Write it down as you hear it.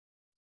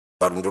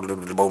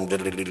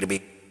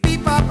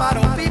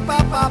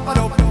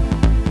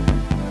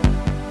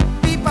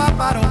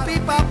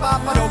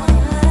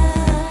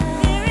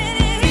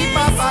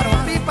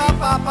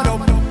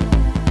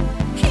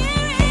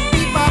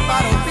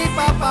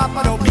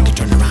it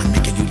turn around,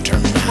 make a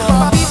U-turn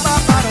around.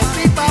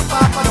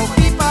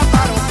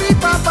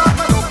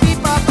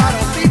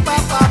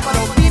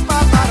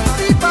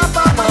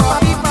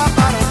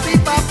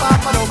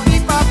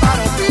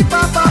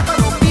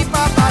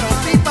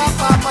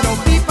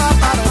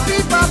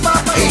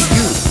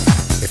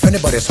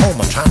 Anybody's home,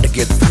 I'm trying to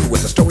get through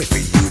with a story for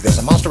you. There's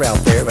a monster out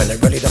there and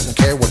it really doesn't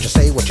care what you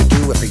say, what you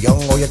do, if you're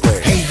young or you're gray.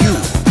 Hey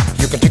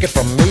you can take it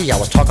from me. I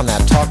was talking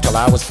that talk till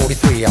I was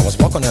 43. I was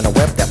walking in a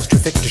web that was too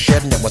thick to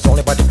shed, and it was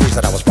only by degrees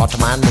that I was brought to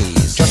my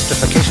knees.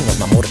 Justification was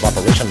my mode of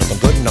operation,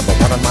 looking good, number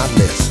one on my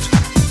list.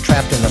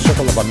 Trapped in a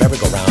circle of a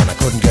merry-go-round, I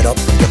couldn't get up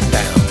from getting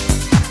down.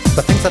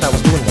 The things that I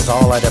was doing was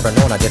all I'd ever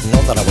known. I didn't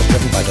know that I was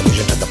driven by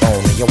delusion to the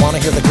bone. You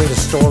wanna hear the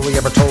greatest story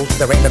ever told?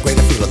 There ain't a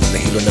greater feeling than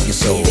the healing of your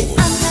soul.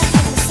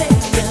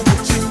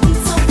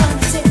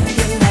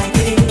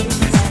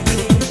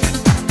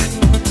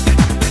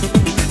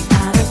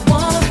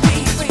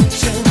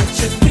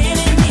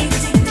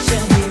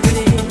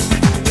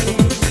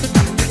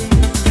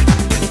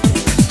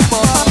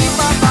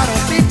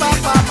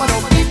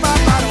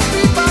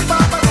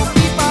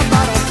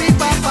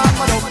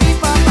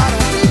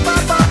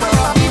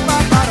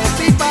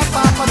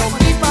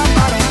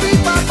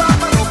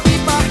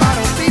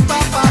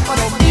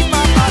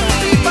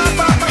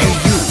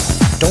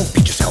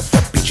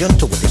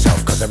 Gentle with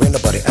yourself, cause there ain't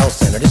nobody else,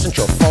 and it isn't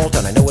your fault,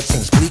 and I know it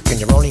seems bleak, and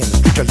you're only in the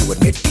street till you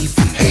admit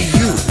defeat. Hey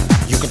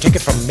you can take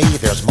it from me,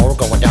 there's more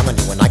going down than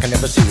you and I can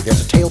never see.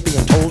 There's a tale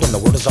being told and the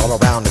word is all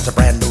around. It's a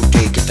brand new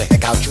day, get the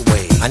heck out your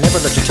way. I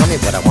never let you tell me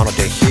what I wanted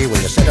to hear.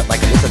 When you said it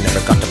like it was, it never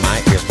got to my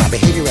ears. My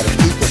behavior at its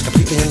peak was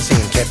completely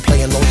insane, kept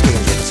playing those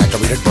games with a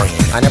saturated brain.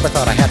 I never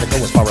thought I had to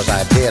go as far as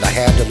I did. I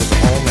had to lose a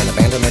home and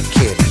abandon a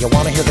kid. You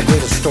wanna hear the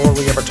greatest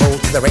story ever told?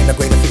 There ain't a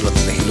greater feeling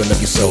than the healing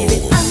of your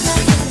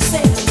soul.